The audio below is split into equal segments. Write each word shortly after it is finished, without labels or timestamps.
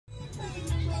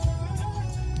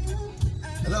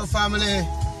Hello family,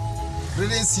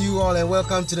 greetings to you all and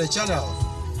welcome to the channel.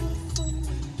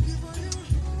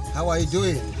 How are you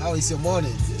doing? How is your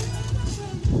morning?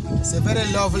 It's a very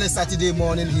lovely Saturday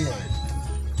morning here,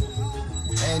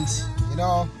 and you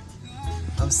know,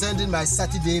 I'm sending my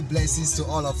Saturday blessings to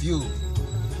all of you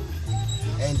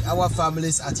and our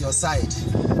families at your side.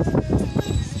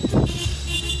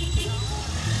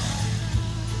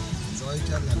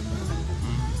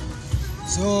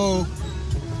 So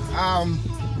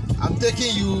I'm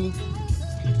taking you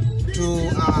to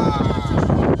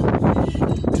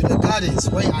the gardens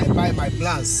where I buy my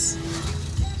plants.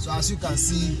 So as you can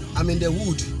see, I'm in the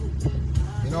wood,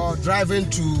 you know, driving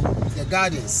to the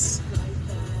gardens.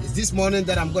 It's this morning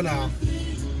that I'm gonna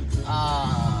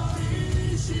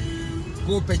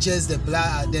go purchase the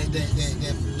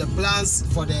plants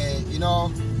for the, you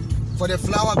know, for the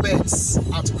flower beds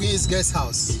at Queen's Guest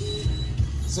House.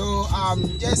 So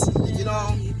just, you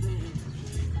know,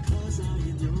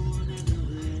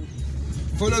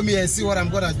 follow me and see what I'm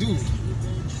gonna do.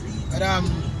 But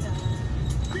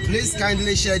please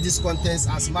kindly share this content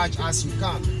as much as you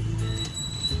can,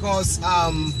 because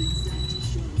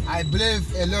I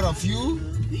believe a lot of you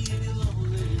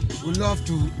would love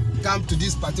to come to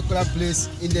this particular place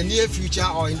in the near future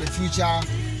or in the future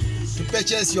to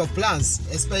purchase your plants,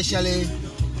 especially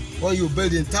when you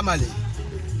build in Tamale.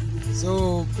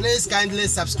 So please kindly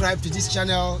subscribe to this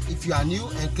channel if you are new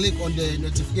and click on the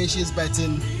notifications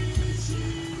button,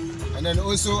 and then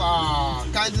also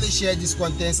kindly share this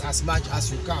content as much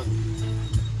as you can.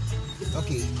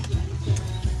 Okay.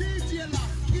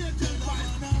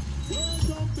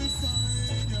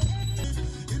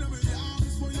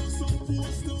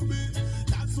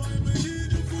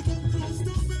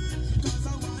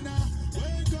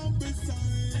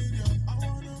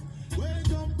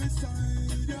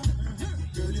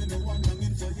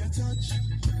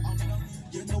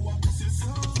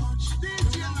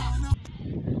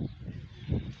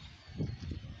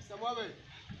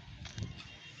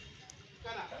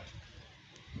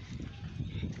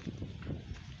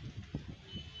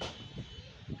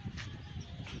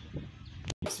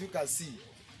 As you can see,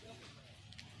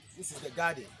 this is the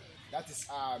garden. That is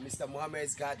Mr.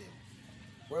 Mohammed's garden,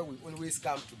 where we always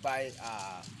come to buy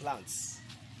plants.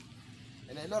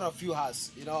 And a lot of you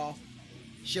has, you know,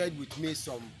 shared with me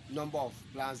some number of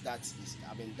plants that is,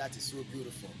 that is so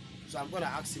beautiful. So I'm gonna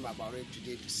ask him about it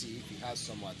today to see if he has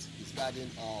some at his garden,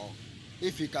 or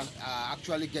if he can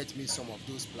actually get me some of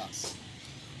those plants.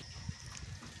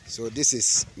 So this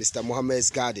is Mr. Mohammed's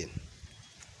garden.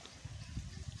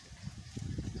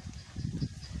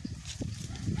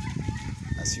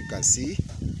 As you can see,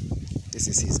 this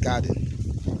is his garden,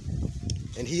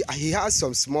 and he has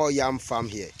some small yam farm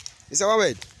here. Mr.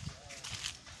 Mohammed,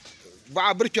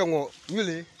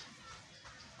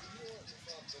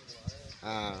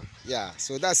 yeah,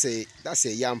 so that's a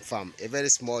yam farm, a very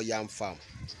small yam farm,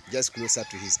 just closer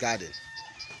to his garden.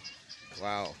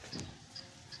 Wow.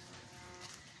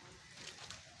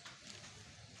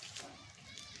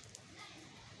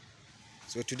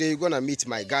 So today you're gonna meet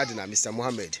my gardener, Mr.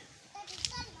 Mohammed.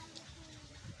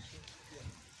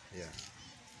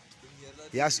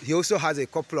 Yeah. He also has a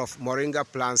couple of moringa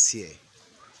plants here,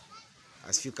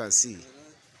 as you can see.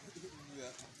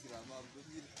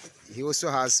 He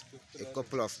also has a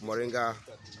couple of moringa,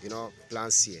 you know,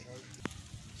 plants here.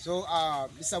 So,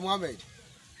 Mr. Mohammed.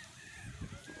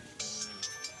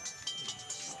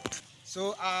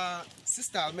 So,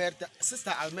 Sister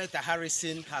Almeta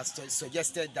Harrison has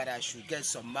suggested that I should get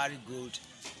some marigold,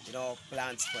 you know,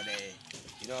 plants for the,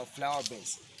 you know, flower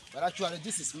beds. But actually,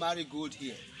 this is marigold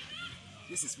here.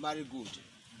 This is marigold.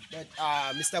 But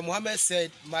Mr. Mohammed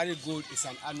said marigold is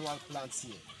an annual plant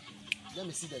here. Let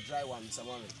me see the dry one, Mr.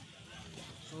 Mohammed.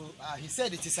 So he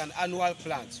said it is an annual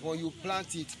plant. When you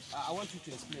plant it, I want you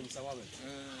to explain, Mr. Mohammed.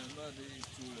 It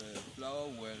will flower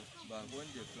well, but when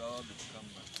the flower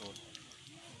becomes mature,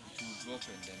 it will drop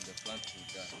and then the plant will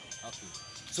die. Okay.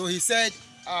 So he said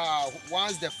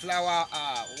once the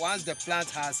plant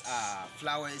has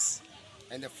flowers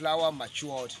and the flower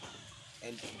matured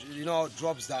and, you know,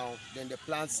 drops down, then the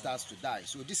plant starts to die.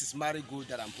 So this is marigold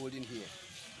that I'm holding here.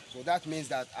 So that means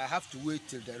that I have to wait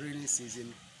till the rainy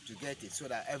season to get it, so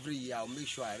that every year I'll make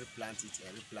sure I replant it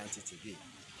and replant it again.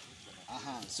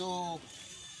 So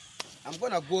I'm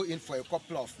gonna go in for a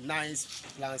couple of nice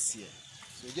plants here.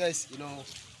 So just, you know,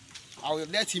 I will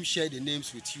let him share the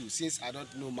names with you, since I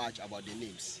don't know much about the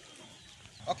names.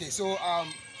 Okay, so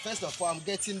first of all, I'm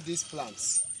getting these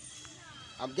plants.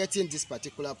 I'm getting this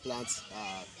particular plant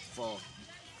for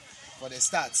the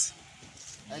start.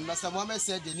 And Master Mohammed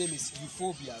said the name is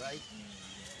Euphorbia, right?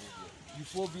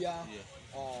 Euphorbia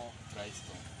Yeah. or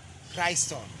Christone.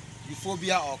 Christone.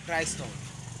 Euphorbia or Christone.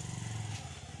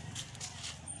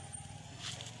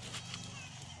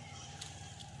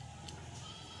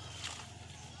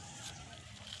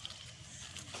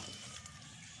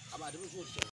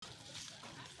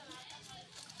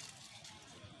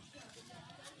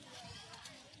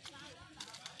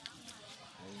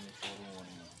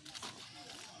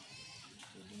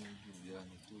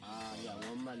 Ah, yeah,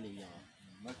 one man, yeah.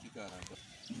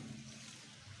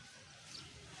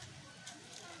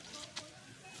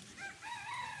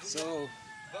 So,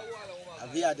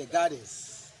 we are at the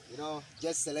gardens, you know,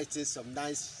 just selecting some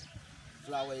nice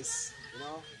flowers, you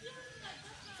know,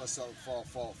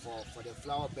 for the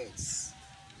flower beds.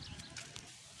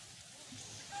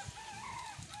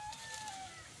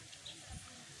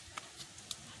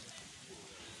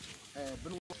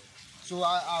 So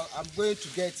I'm going to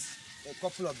get a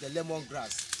couple of the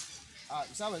lemongrass.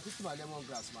 Someone took my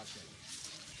lemongrass, Marshall.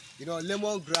 You know,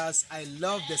 lemongrass, I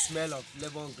love the smell of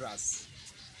lemongrass.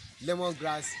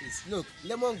 Lemongrass is, look,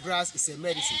 lemongrass is a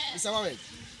medicine. Mr. Mohammed,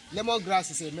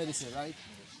 lemongrass is a medicine, right?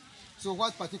 So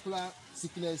what particular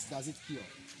sickness does it cure? A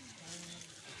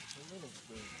lot of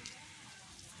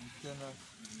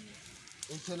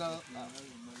Internal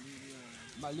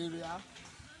malaria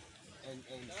and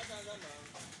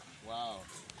wow.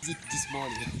 This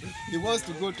morning he wants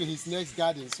to go to his next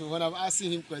garden, so when I'm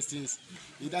asking him questions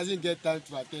he doesn't get time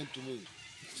to attend to me.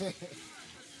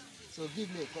 So give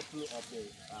me a couple of the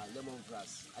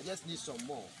lemongrass. I just need some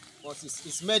more because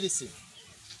it's medicine.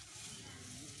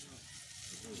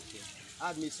 Okay.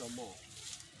 Add me some more.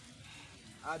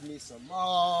 Add me some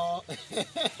more.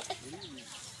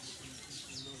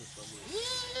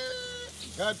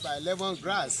 Got my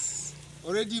lemongrass.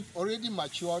 Already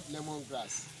matured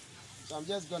lemongrass. So I'm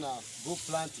just gonna go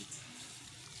plant it.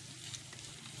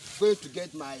 Going to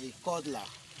get my codler.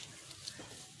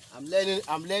 I'm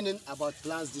learning about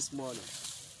plants this morning.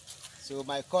 So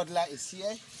my codler is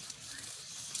here.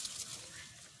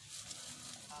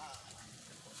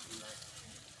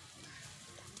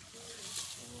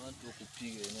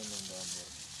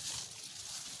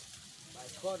 My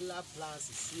codler plants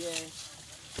is here.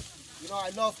 You know, I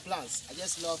love plants. I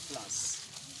just love plants.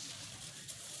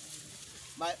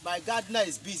 My gardener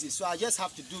is busy, so I just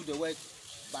have to do the work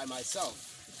by myself.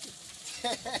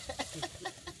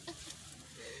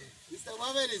 Mr.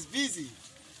 Mohammed is busy.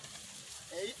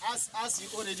 As you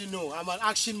already know, I'm an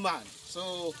action man.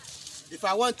 So if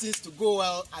I want things to go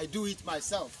well, I do it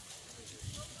myself.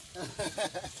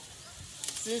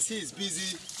 Since he is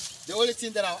busy, the only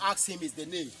thing that I'll ask him is the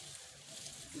name.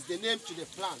 Is the name to the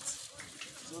plant.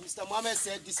 So Mr. Mohammed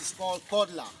said this is called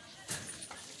codler.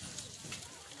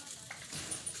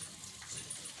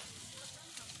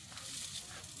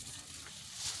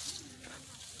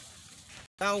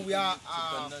 Now we are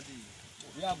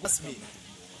jasmine.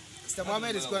 Mr.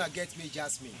 Mohammed is gonna get me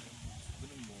jasmine.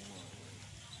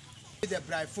 The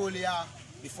brifolia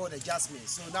before the jasmine.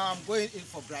 So now I'm going in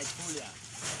for brifolia.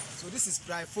 So this is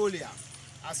brifolia,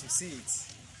 as you see it.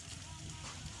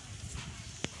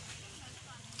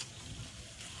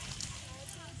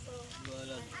 So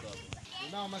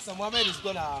now Mr. Mohammed is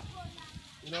gonna,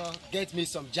 you know, get me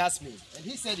some jasmine, and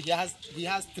he said he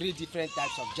has 3 different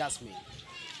types of jasmine.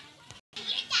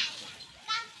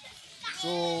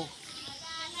 So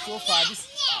far, this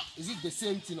is it the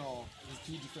same thing or is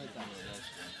 2 different types?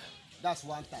 That's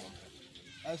one type.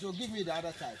 So give me the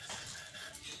other types.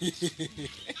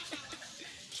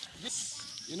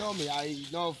 You know me, I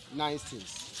love nice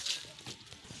things.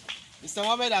 Mr.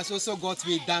 Mohammed has also got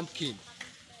me dampkin.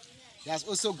 He has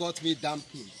also got me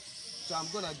dampkin. So I'm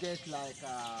gonna get like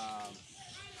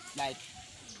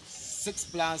 6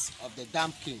 plants of the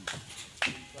dampkin.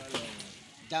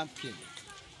 Dampkin.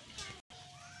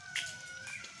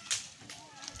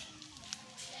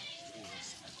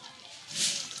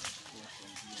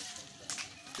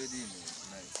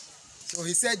 So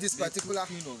he said this particular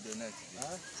queen of the night.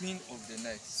 Queen of the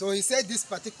night. So he said this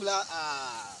particular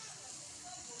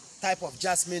type of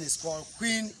jasmine is called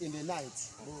queen in the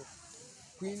night.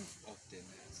 Queen Of the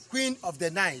night. Queen of the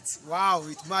night. Wow,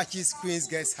 it matches Queen's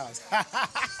guest house.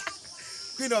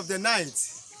 Queen of the night.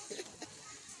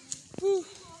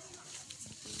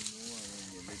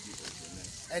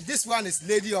 And this one is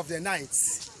lady of the night.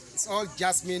 It's all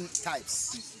jasmine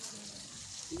types.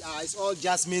 It's all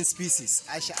jasmine species.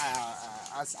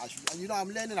 You know, I'm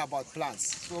learning about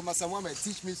plants. So Mr. Mohammed,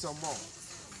 teach me some more.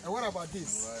 And what about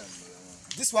this?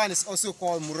 This one is also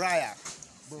called Muraya.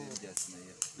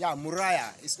 Yeah,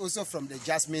 Muraya is also from the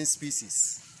jasmine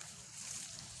species.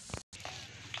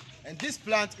 And this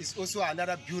plant is also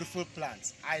another beautiful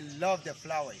plant. I love the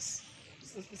flowers.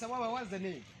 Mr. Mama, what's the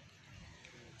name?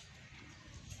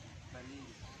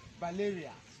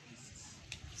 Valeria.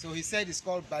 So he said it's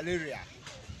called Valeria.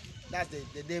 That's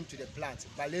the name to the plant,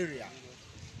 Valeria.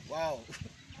 Wow,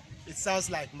 it sounds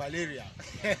like malaria.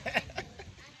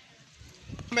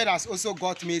 Ahmed has also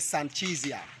got me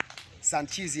Sanchizia.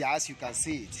 Sanchizia, as you can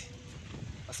see it.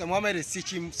 Pastor Mohammed is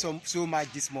teaching so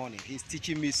much this morning. He's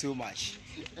teaching me so much.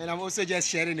 And I'm also just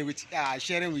sharing it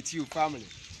with you, family.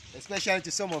 Especially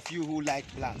to some of you who like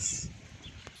plants.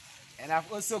 And I've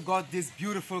also got this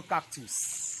beautiful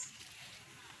cactus.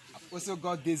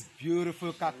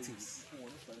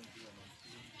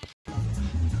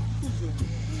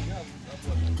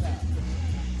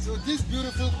 So this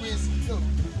beautiful queen,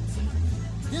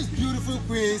 this beautiful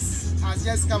queen has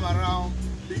just come around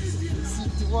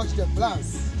to watch the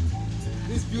plants.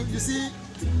 You see,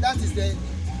 that is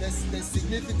the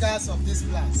significance of these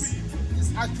plants.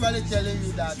 It's actually telling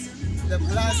you that the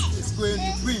plant is going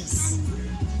to Queens.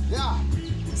 Yeah,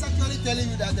 it's actually telling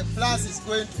you that the plant is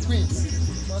going to Queens.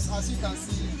 Because as you can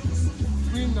see,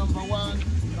 queen number 1,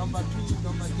 number 2,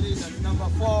 number 3, and number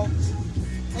 4,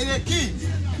 and a key.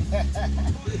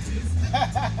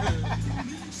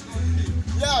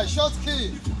 Yeah, short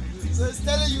key. So it's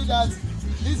telling you that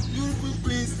these beautiful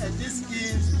queens and this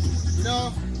king, you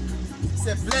know, it's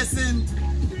a blessing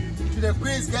to the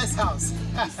Queen's guest house.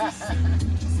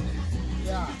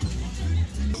 Yeah.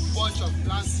 A bunch of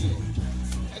plants here.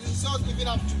 And it's not even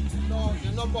up to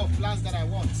the number of plants that I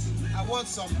want. I want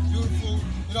some beautiful,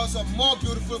 some more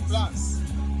beautiful plants.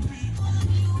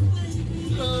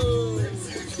 Oh,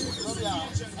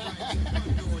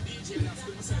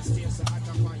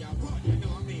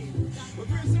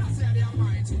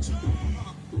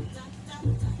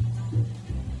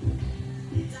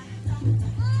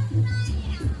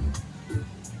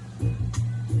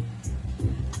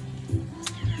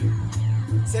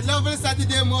 it's a lovely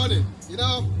Saturday morning,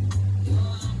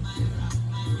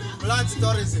 plant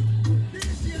tourism.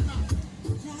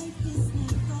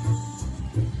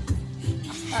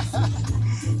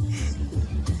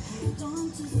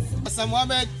 Pastor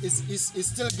Mohammed is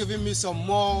still giving me some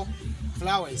more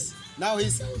flowers. Now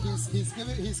he's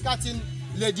cutting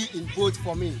lady in boat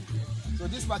for me. So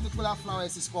this particular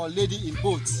flowers is called lady in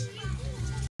boat.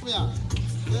 Yeah.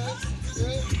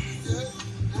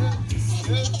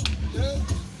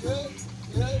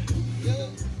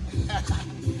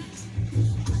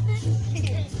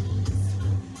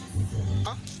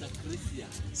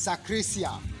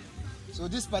 Sacracia. So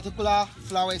this particular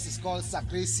flowers is called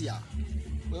Sacracia.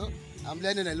 Well, I'm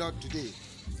learning a lot today.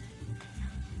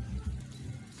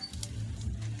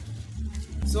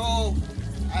 So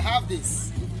I have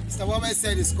this. Mr. Woman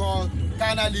said it's called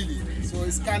Canna Lily. So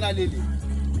it's Canna Lily.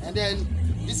 And then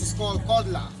this is called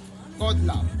Codla.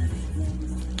 Codla.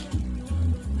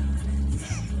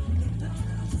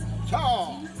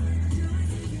 Ciao.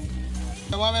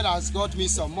 The woman has got me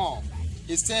some more.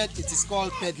 He said it is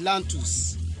called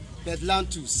Pedlantus.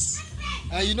 Pedlantus.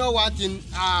 And you know one thing,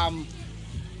 I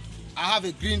have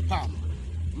a green palm.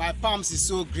 My palms is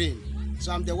so green.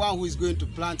 So I'm the one who is going to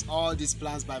plant all these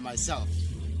plants by myself.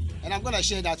 And I'm going to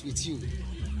share that with you.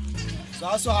 So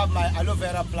I also have my aloe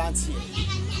vera plants here.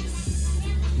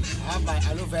 I have my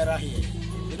aloe vera here.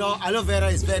 Aloe vera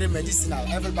is very medicinal.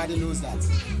 Everybody knows that.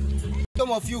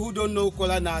 Some of you who don't know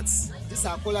kola nuts, these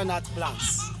are kola nut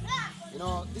plants.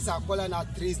 These are kola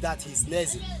nut trees that he's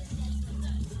nursing.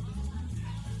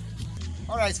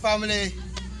 All right, family,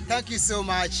 thank you so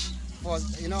much for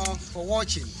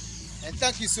watching, and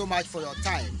thank you so much for your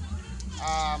time.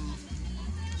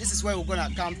 This is where we're gonna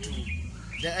come to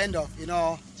the end of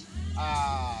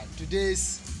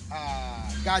today's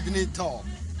gardening tour,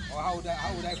 or how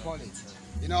would I call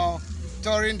it?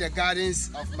 Touring the gardens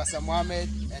of Mr. Mohammed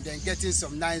and then getting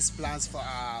some nice plants for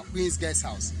our Queen's Guest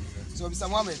House. So Mr.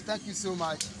 Mohammed, thank you so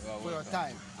much for your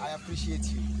time. I appreciate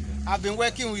you. I've been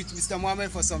working with Mr.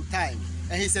 Mohammed for some time,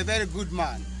 and he's a very good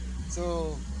man.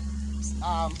 So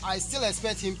I still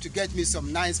expect him to get me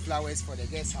some nice flowers for the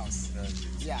guest house.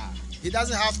 Yeah, he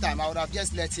doesn't have time. I would have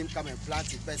just let him come and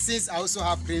plant it. But since I also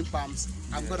have green palms,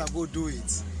 I'm gonna go do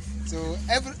it. So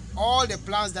all the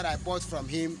plants that I bought from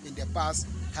him in the past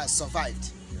has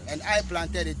survived, and I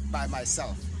planted it by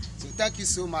myself. So thank you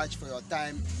so much for your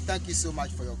time. Thank you so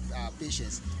much for your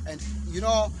patience. And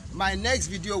my next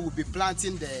video will be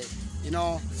planting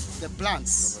the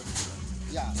plants.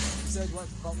 Yeah. You said what?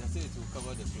 I said it will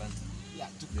cover the plant. Yeah,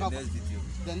 to cover next video.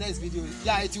 The next video.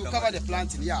 Yeah, it will cover the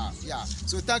planting. Yeah.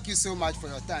 So thank you so much for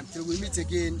your time. Till we meet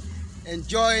again.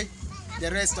 Enjoy the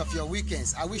rest of your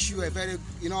weekends. I wish you a very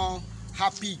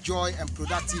happy, joy, and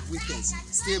productive weekends.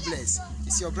 Stay blessed.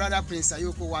 It's your brother Prince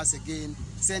Ayoko once again.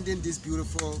 sending this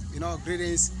beautiful,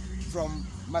 greetings from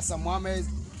Masa Mohammed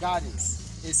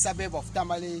Gardens, a suburb of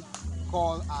Tamale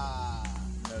called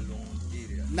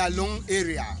Nalong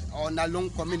area or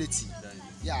Nalong community.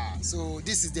 Yeah, so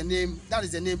this is the name, that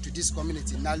is the name to this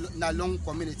community, Nalong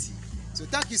community. So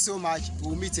thank you so much.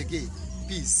 We'll meet again.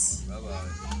 Peace.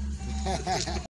 Bye-bye.